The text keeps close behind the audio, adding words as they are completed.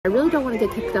I really don't want to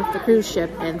get kicked off the cruise ship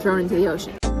and thrown into the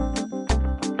ocean.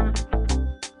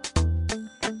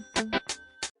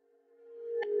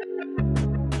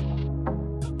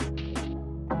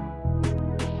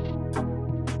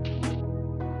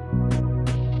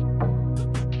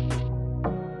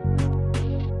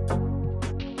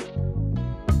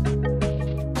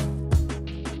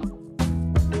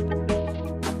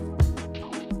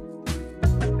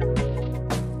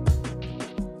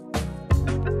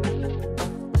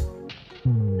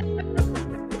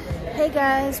 Hey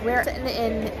guys, we're sitting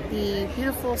in the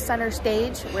beautiful center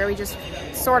stage where we just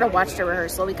sort of watched a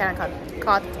rehearsal. We kind of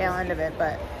caught the tail end of it,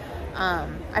 but I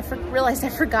realized I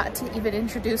forgot to even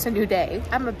introduce a new day.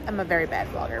 I'm a very bad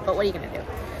vlogger, but what are you gonna do?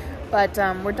 But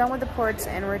we're done with the ports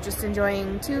and we're just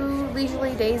enjoying 2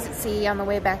 leisurely days at sea on the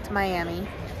way back to Miami.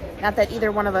 Not that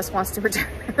either one of us wants to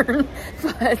return,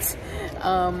 but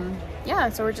yeah,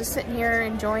 so we're just sitting here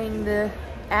enjoying the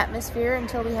atmosphere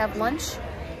until we have lunch.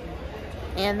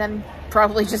 And then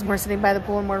probably just more sitting by the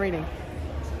pool and more reading.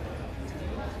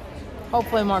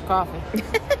 Hopefully more coffee.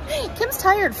 Kim's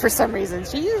tired for some reason.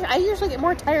 I usually get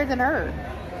more tired than her.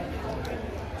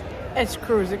 It's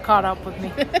cruise, it caught up with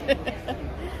me.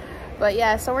 But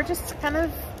yeah, so we're just kind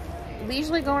of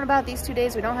leisurely going about these 2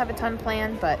 days. We don't have a ton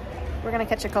planned, but we're gonna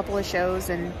catch a couple of shows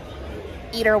and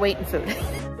eat our weight in food.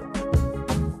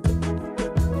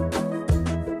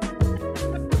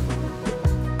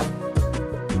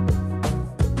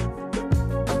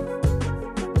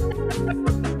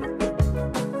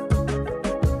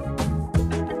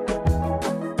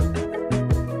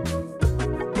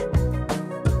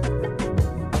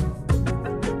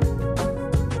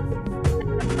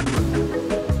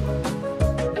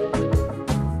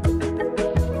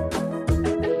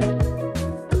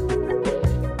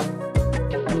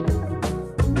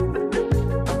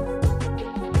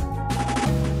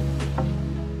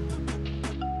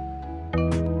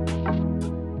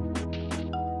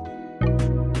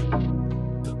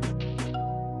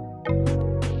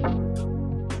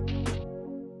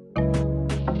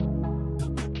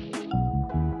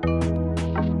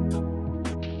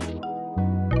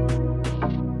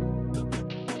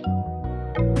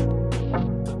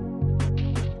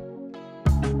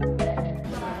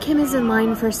 Kim is in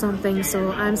line for something,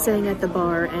 so I'm sitting at the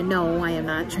bar, and no, I am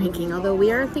not drinking, although we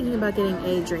are thinking about getting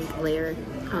a drink later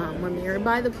when we are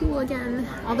by the pool again.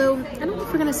 Although, I don't know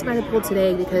if we're going to sit by the pool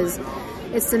today because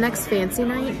it's the next fancy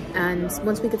night, and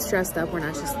once we get dressed up, we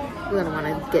don't want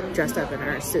to get dressed up in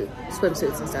our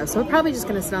swimsuits and stuff, so we're probably just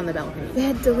going to sit on the balcony. We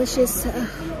had delicious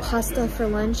pasta for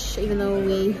lunch, even though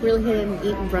we really hadn't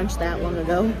eaten brunch that long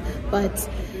ago, but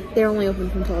they're only open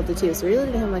from 12 to 2, so we really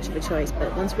didn't have much of a choice,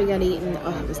 but once we got eaten,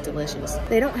 oh, it was delicious.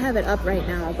 They don't have it up right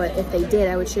now, but if they did,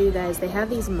 I would show you guys. They have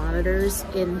these monitors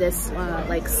in this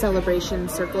like celebration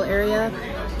circle area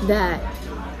that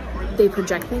they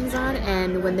project things on,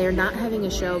 and when they're not having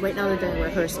a show, right now they're doing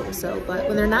rehearsals, but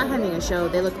when they're not having a show,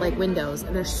 they look like windows,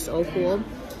 and they're so cool.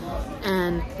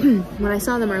 And when I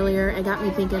saw them earlier, it got me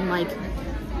thinking, like,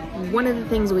 one of the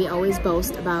things we always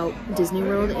boast about Disney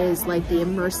World is like the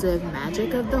immersive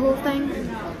magic of the whole thing,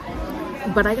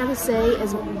 but I gotta say,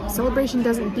 as Celebration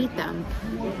doesn't beat them,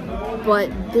 but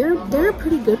they're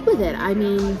pretty good with it. I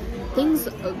mean, things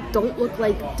don't look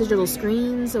like digital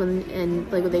screens,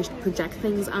 and like when they project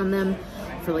things on them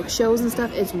for like shows and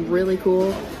stuff, it's really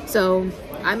cool. So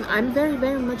I'm very,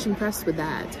 very much impressed with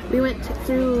that. We went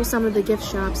through some of the gift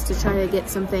shops to try to get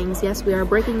some things. Yes, we are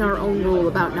breaking our own rule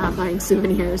about not buying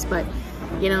souvenirs, but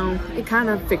you know, it kind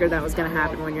of figured that was gonna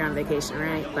happen when you're on vacation,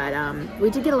 right? But we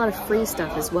did get a lot of free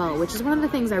stuff as well, which is one of the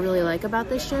things I really like about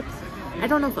this ship. I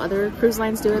don't know if other cruise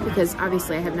lines do it, because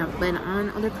obviously I have not been on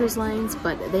other cruise lines,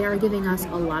 but they are giving us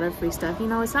a lot of free stuff. You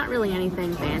know, it's not really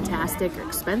anything fantastic or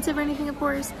expensive or anything, of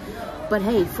course, but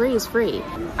hey, free is free.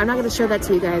 I'm not going to show that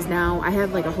to you guys now. I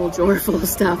have like a whole drawer full of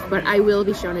stuff, but I will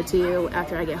be showing it to you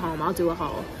after I get home. I'll do a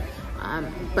haul.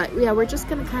 But yeah, we're just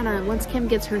going to kind of, once Kim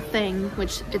gets her thing,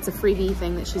 which it's a freebie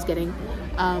thing that she's getting,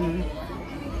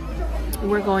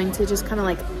 we're going to just kind of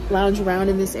like lounge around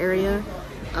in this area,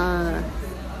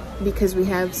 because we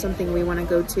have something we want to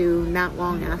go to not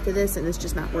long after this, and it's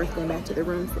just not worth going back to the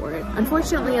room for it.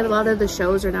 Unfortunately, a lot of the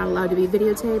shows are not allowed to be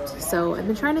videotaped, so I've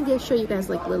been trying to show you guys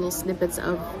like little snippets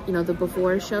of, you know, the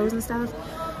before shows and stuff.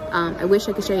 I wish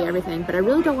I could show you everything, but I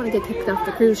really don't want to get kicked off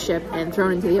the cruise ship and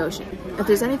thrown into the ocean. If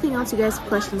there's anything else you guys have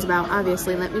questions about,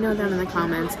 obviously let me know down in the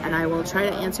comments, and I will try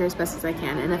to answer as best as I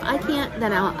can. And if I can't,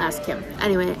 then I'll ask him.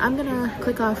 Anyway, I'm gonna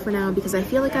click off for now because I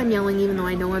feel like I'm yelling, even though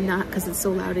I know I'm not, because it's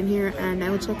so loud in here, and I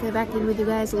will check back in with you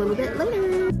guys a little bit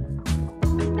later.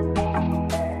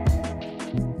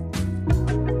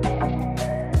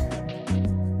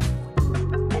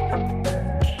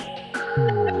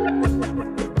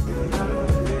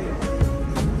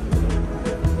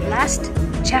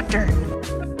 chapter.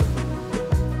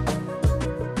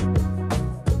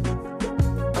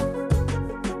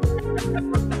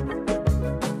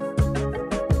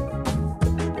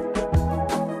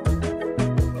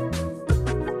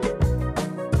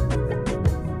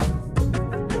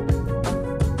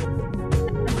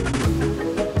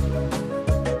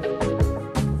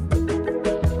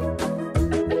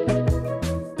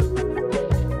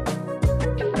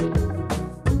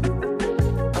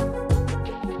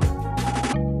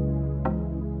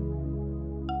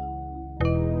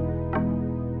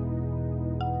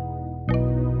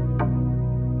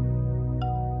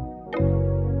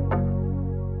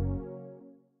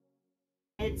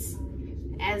 It's,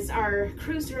 as our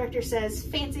cruise director says,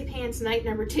 fancy pants night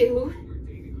number 2.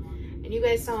 And you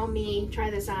guys saw me try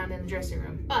this on in the dressing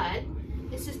room. But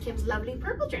this is Kim's lovely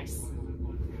purple dress.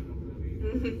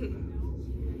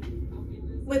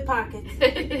 With pockets.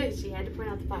 She had to point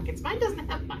out the pockets. Mine doesn't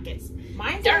have pockets.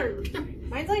 Mine's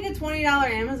Mine's like a $20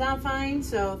 Amazon find,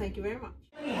 so thank you very much.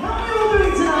 How are you all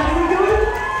doing tonight? Are we good?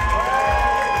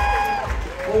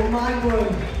 Oh my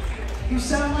word. You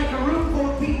sound like a room full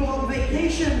of people on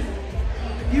vacation.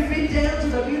 You've been down to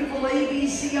the beautiful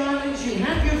ABC Islands, you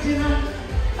had your dinner,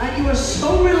 and you are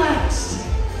so relaxed.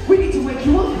 We need to wake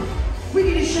you up. We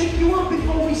need to shake you up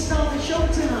before we start the show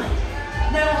tonight.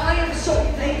 Now I am so,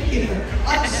 thank you.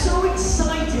 I'm so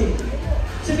excited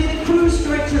to be the cruise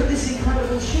director of this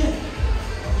incredible ship.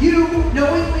 You,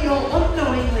 knowingly or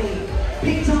unknowingly,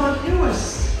 picked our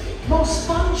newest, most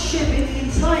fun ship in the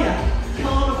entire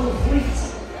Carnival fleet.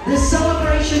 The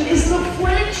Celebration is the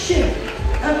flagship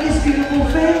of this beautiful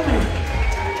family.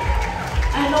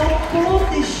 And on board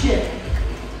this ship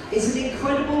is an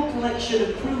incredible collection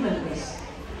of crew members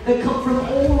that come from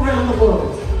all around the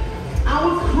world.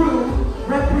 Our crew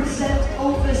represent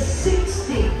over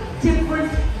 60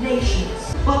 different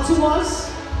nations. But to us,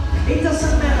 it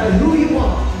doesn't matter who you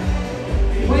are,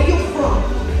 where you're from,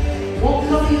 what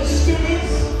color your skin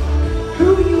is,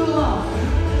 who you love,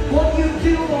 what you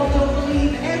do or don't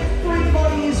believe.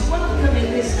 Everybody is welcome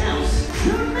in this house.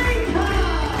 Jamaica,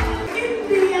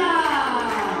 India,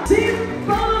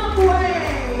 Zimbabwe,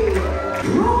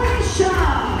 Croatia,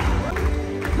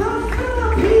 the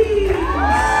Philippines,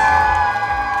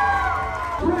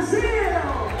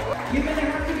 Brazil. You're going to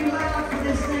have to be loud for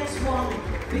this next one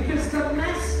because the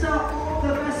master of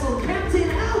the vessel, Captain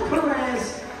Alcaraz,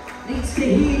 needs to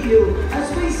hear you as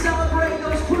we celebrate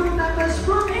those crew members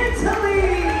from Italy.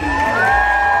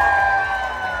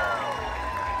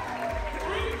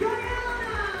 And Guyana.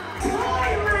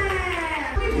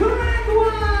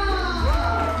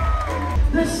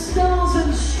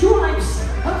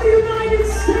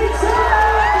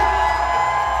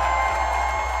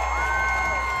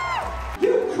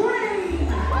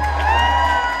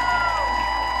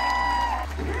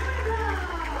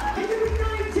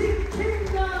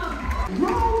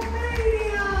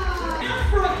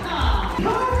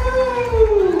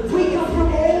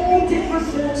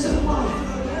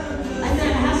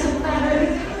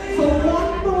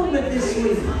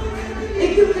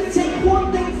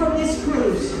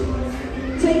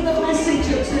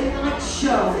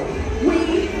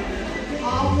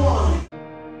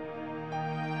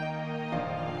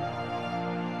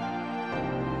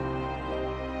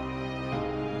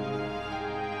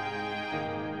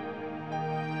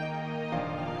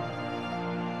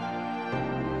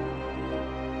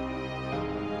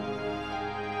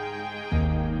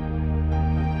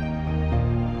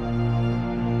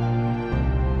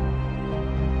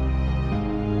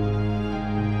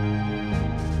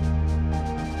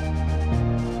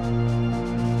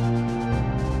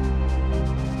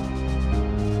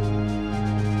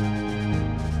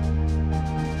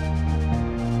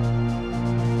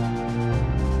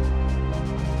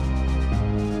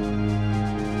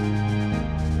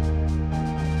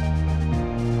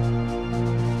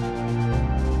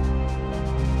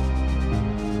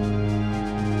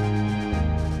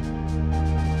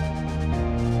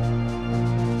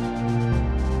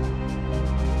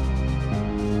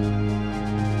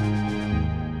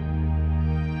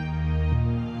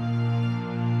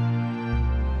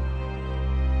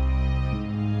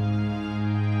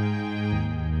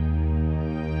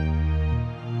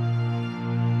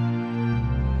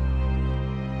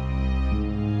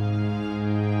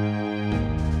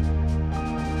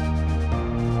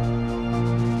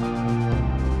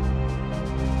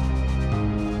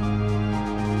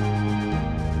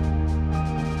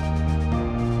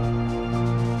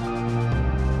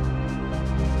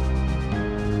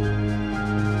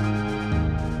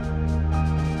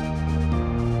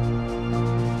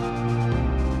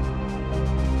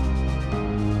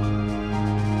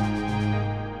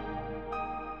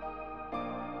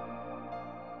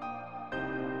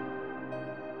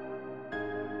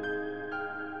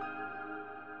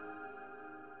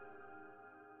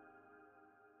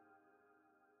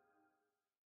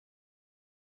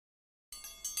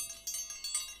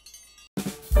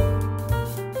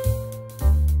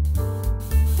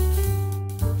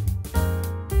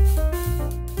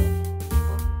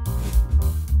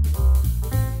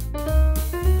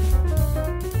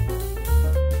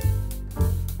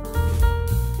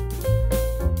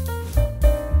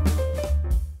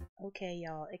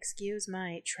 y'all. Excuse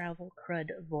my travel crud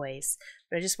voice,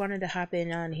 but I just wanted to hop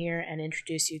in on here and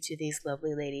introduce you to these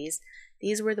lovely ladies.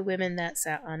 These were the women that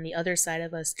sat on the other side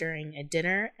of us during a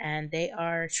dinner, and they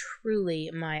are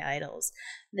truly my idols.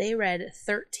 They read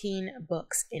 13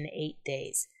 books in 8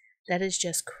 days. That is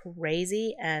just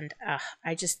crazy, and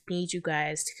I just need you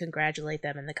guys to congratulate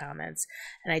them in the comments.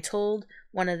 And I told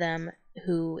one of them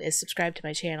who is subscribed to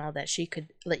my channel that she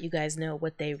could let you guys know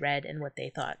what they read and what they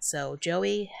thought. So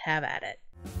Joey, have at it.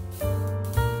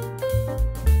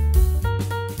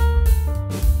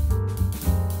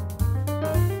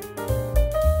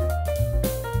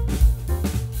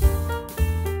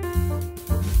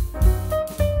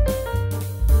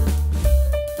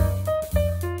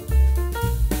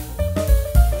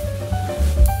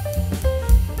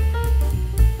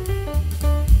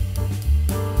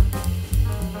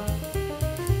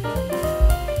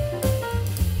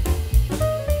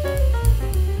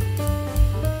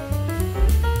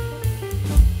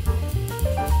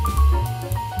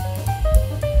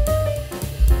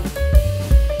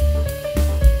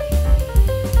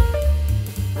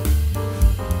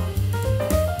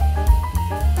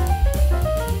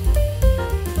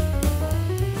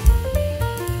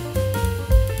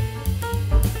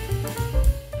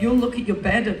 You'll look at your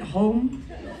bed at home,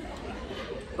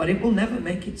 but it will never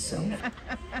make itself.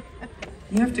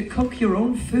 You have to cook your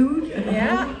own food at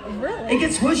home. Really? It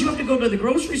gets worse, you have to go to the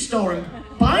grocery store and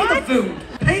buy the food.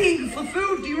 Paying for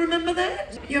food, do you remember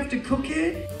that? You have to cook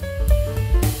it.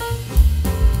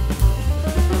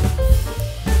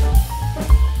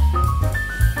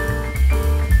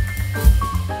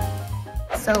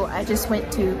 So I just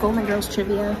went to Golden Girls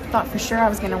Trivia, thought for sure I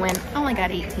was gonna win. I only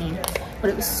got 18, but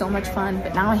it was so much fun.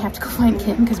 But now I have to go find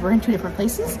Kim because we're in 2 different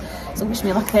places. So wish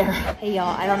me luck there. Hey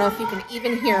y'all, I don't know if you can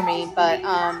even hear me, but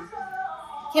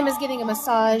Kim is getting a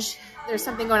massage. There's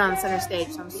something going on center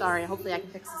stage, so I'm sorry. Hopefully I can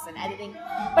fix this in editing.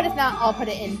 But if not, I'll put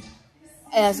it in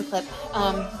as a clip.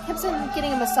 Kim's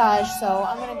getting a massage, so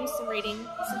I'm gonna do some reading.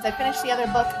 Since I finished the other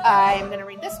book, I'm gonna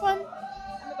read this one.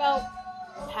 I'm about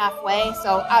halfway,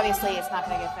 so obviously it's not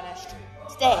going to get finished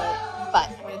today, but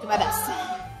I'm going to do my best.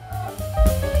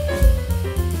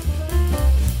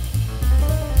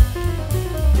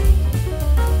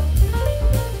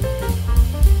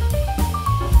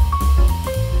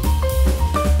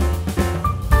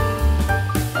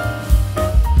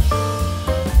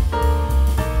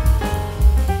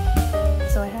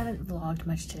 So I haven't vlogged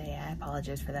much today. I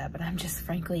apologize for that, but I'm just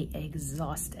frankly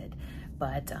exhausted.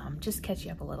 But just catch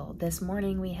you up a little. This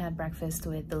morning we had breakfast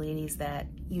with the ladies that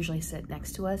usually sit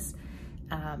next to us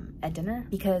at dinner,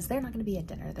 because they're not going to be at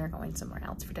dinner. They're going somewhere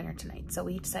else for dinner tonight. So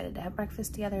we decided to have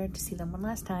breakfast together to see them one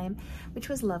last time, which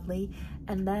was lovely.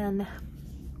 And then,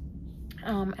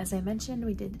 as I mentioned,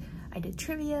 I did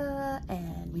trivia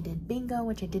and we did bingo,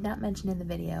 which I did not mention in the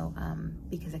video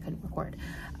because I couldn't record.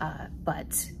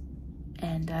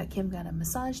 Kim got a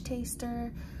massage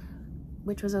taster,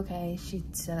 which was okay. She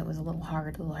said it was a little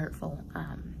hard, a little hurtful,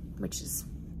 which is,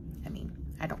 I mean,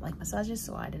 I don't like massages,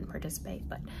 so I didn't participate,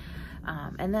 but,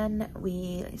 and then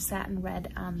we sat and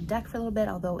read on deck for a little bit,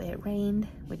 although it rained,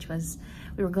 which was,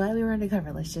 we were glad we were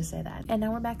undercover, let's just say that. And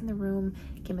now we're back in the room.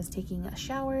 Kim is taking a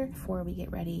shower before we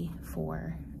get ready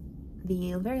for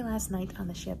the very last night on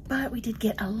the ship. But we did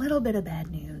get a little bit of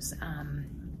bad news.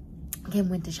 Kim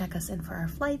went to check us in for our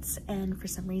flights, and for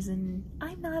some reason,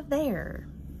 I'm not there.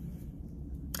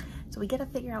 So we gotta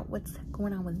figure out what's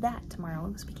going on with that tomorrow,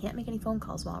 because we can't make any phone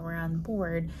calls while we're on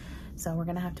board. So we're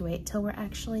gonna have to wait till we're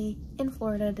actually in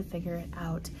Florida to figure it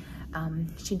out.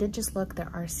 She did just look,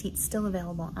 there are seats still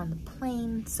available on the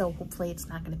plane, so hopefully it's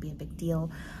not gonna be a big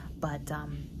deal. But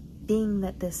being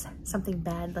that something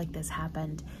bad like this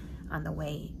happened on the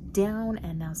way down,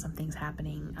 and now something's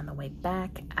happening on the way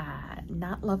back,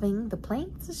 not loving the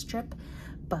plane. It's a trip,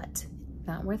 but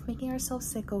not worth making ourselves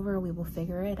sick over. We will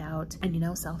figure it out. And, you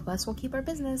know, Southwest will keep our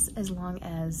business as long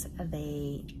as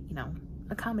they, you know,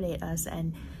 accommodate us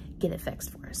and get it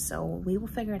fixed for us. So we will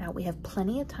figure it out. We have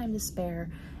plenty of time to spare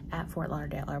at Fort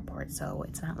Lauderdale Airport, so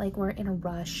it's not like we're in a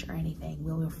rush or anything.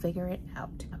 We will figure it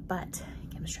out. But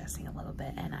I'm stressing a little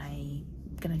bit, and I'm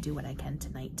gonna do what I can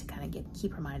tonight to kind of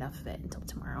keep her mind off of it until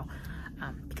tomorrow,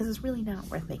 because it's really not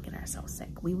worth making ourselves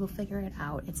sick. We will figure it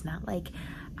out. It's not like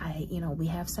we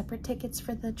have separate tickets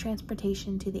for the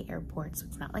transportation to the airport, so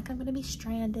it's not like I'm gonna be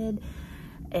stranded.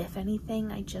 If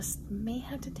anything, I just may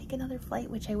have to take another flight,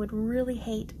 which I would really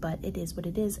hate, but it is what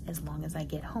it is as long as I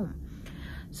get home.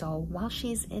 So while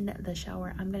she's in the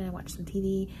shower, I'm gonna watch some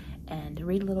TV and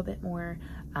read a little bit more.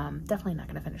 Definitely not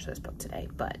gonna finish this book today,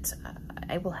 but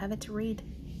I will have it to read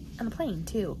on the plane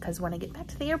too, because when I get back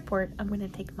to the airport, I'm gonna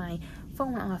take my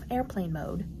phone off airplane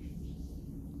mode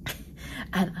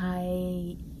and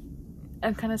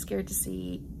I'm kind of scared to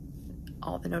see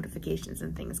all the notifications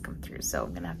and things come through, so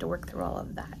I'm gonna have to work through all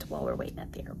of that while we're waiting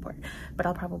at the airport, but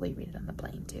I'll probably read it on the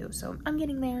plane too. So I'm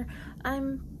getting there.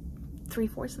 I'm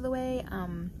 3/4 of the way.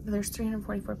 There's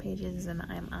 344 pages and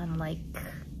I'm on like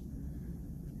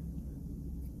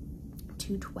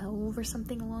 212 or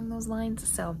something along those lines,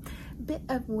 so a bit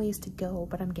of ways to go,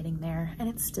 but I'm getting there and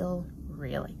it's still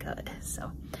really good.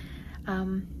 So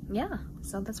yeah,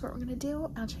 so that's what we're gonna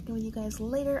do. I'll check in with you guys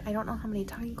later. I don't know how many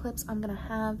talking clips I'm gonna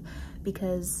have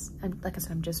because like I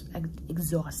said, I'm just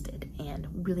exhausted, and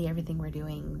really everything we're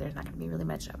doing, there's not gonna be really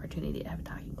much opportunity to have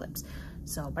talking clips.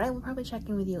 So, but I will probably check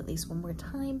in with you at least one more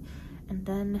time, and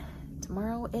then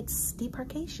tomorrow it's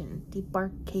debarkation.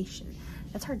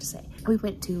 That's hard to say. We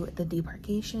went to the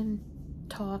debarkation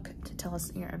talk to tell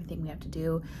us, you know, everything we have to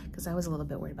do, because I was a little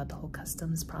bit worried about the whole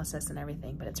customs process and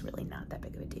everything, but it's really not that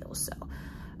big of a deal. So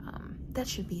that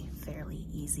should be fairly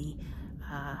easy.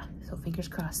 So fingers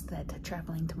crossed that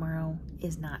traveling tomorrow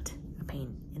is not a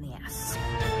pain in the ass.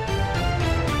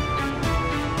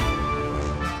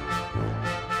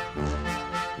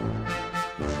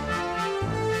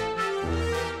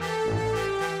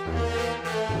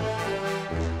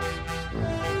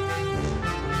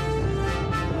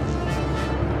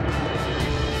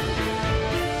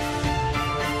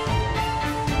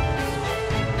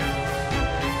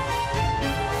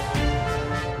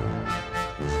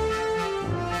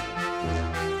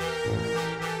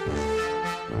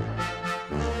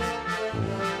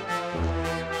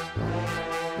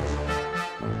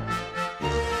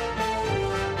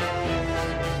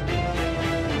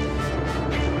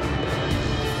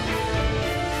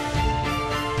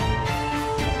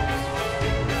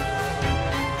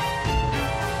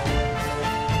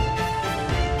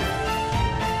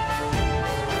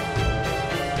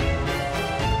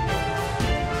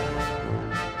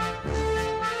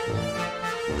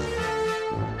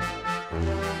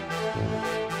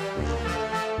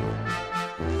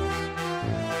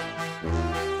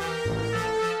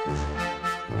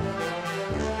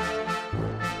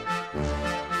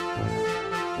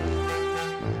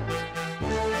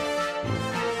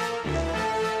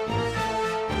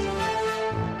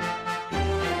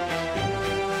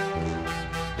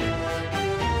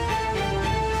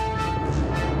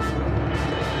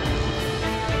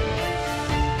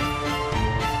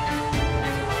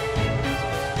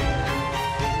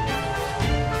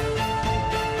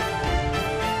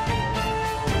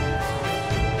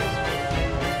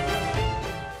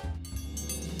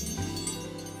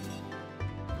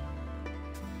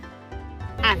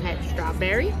 I've had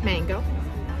strawberry, mango,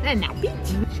 and now peach.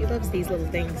 She loves these little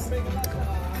things.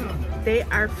 They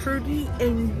are fruity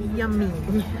and yummy.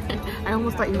 I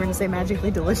almost thought you were going to say magically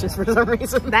delicious for some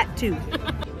reason. That too.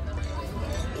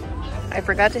 I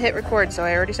forgot to hit record, so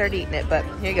I already started eating it, but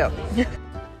here you go.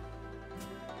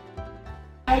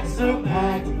 Bags are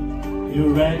packed,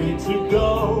 you're ready to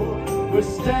go. We're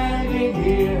standing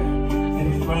here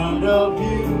in front of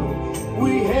you.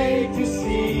 We hate to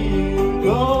see you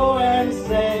go and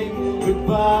say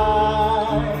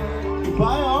goodbye. Goodbye,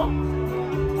 all.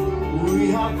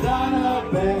 We have done our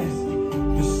best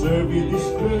to serve you these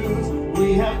cruise.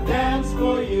 We have danced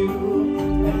for you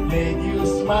and made you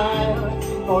smile.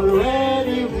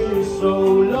 Already we're so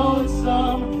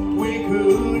lonesome we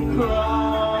could cry.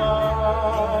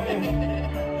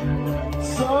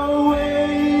 So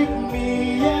wave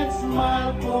me and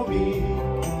smile for me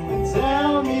and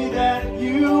tell me that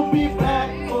you'll be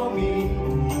back for me,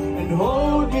 and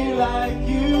hold me like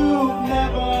you've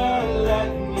never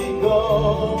let me go.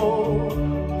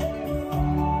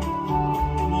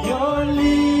 You're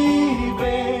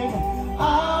leaving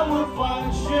our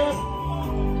fun ship.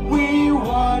 We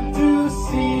want to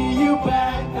see you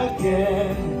back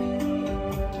again.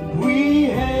 We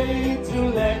hate to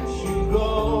let you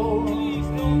go.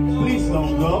 Please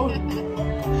don't go.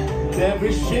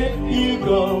 Every ship you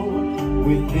go,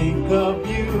 we think of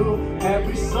you.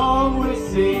 Every song we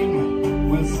sing,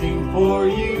 we'll sing for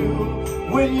you.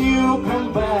 When you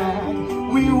come back,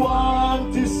 we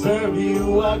want to serve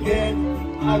you again,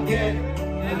 again,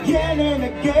 again and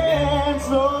again.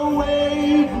 So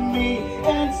wave me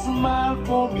and smile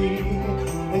for me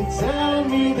and tell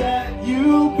me that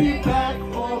you'll be back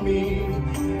for me,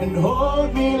 and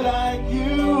hold me like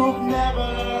you've never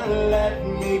let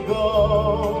me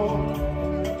go.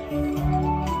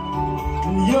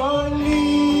 You're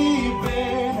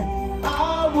leaving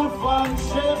our fun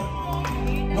ship.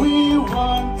 We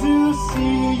want to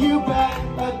see you back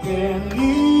again.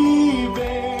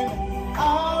 Leaving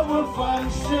our fun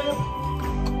ship.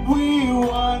 We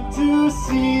want to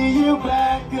see you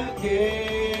back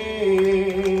again.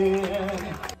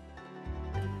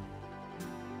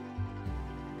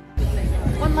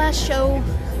 one last show.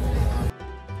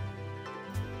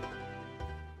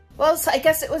 Well, so I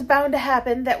guess it was bound to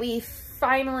happen that we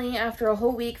finally, after a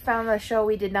whole week, found a show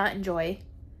we did not enjoy.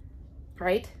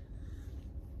 Right?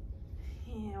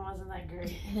 Yeah, it wasn't that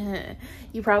great.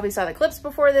 You probably saw the clips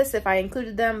before this if I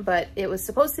included them, but it was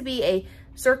supposed to be a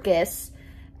circus,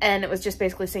 and it was just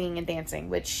basically singing and dancing,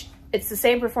 which it's the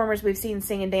same performers we've seen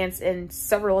sing and dance in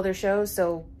several other shows,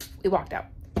 so we walked out.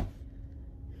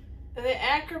 The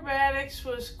acrobatics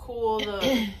was cool.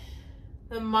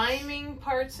 The miming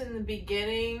parts in the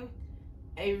beginning,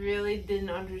 I really didn't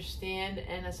understand.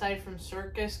 And aside from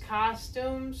circus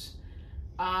costumes,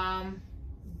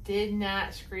 did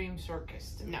not scream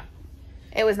circus to me. No.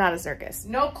 It was not a circus.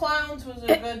 No clowns was a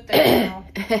good thing,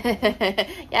 though.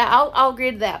 Yeah, I'll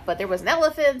agree to that, but there wasn't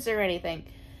elephants or anything.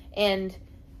 And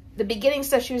the beginning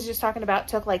stuff she was just talking about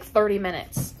took like 30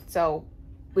 minutes, so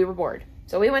we were bored.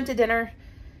 So we went to dinner,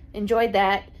 enjoyed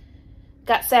that,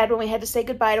 got sad when we had to say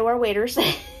goodbye to our waiters.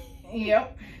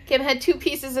 Yep. Kim had 2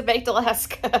 pieces of baked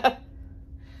Alaska.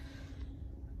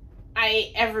 I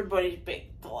ate everybody's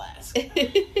baked Alaska.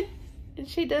 And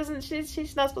she doesn't,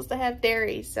 she's not supposed to have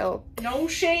dairy, so. No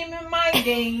shame in my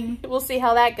game. We'll see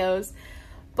how that goes.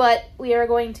 But we are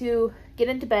going to get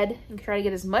into bed and try to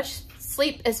get as much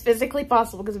sleep as physically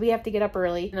possible because we have to get up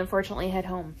early and unfortunately head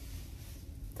home.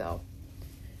 So.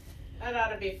 That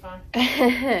ought to be fun.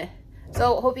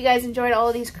 So, hope you guys enjoyed all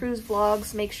of these cruise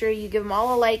vlogs. Make sure you give them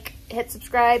all a like, hit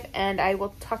subscribe, and I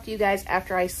will talk to you guys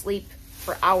after I sleep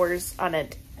for hours on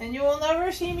it. And you will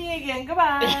never see me again.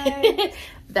 Goodbye.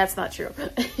 That's not true.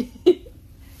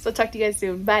 So, talk to you guys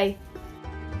soon. Bye.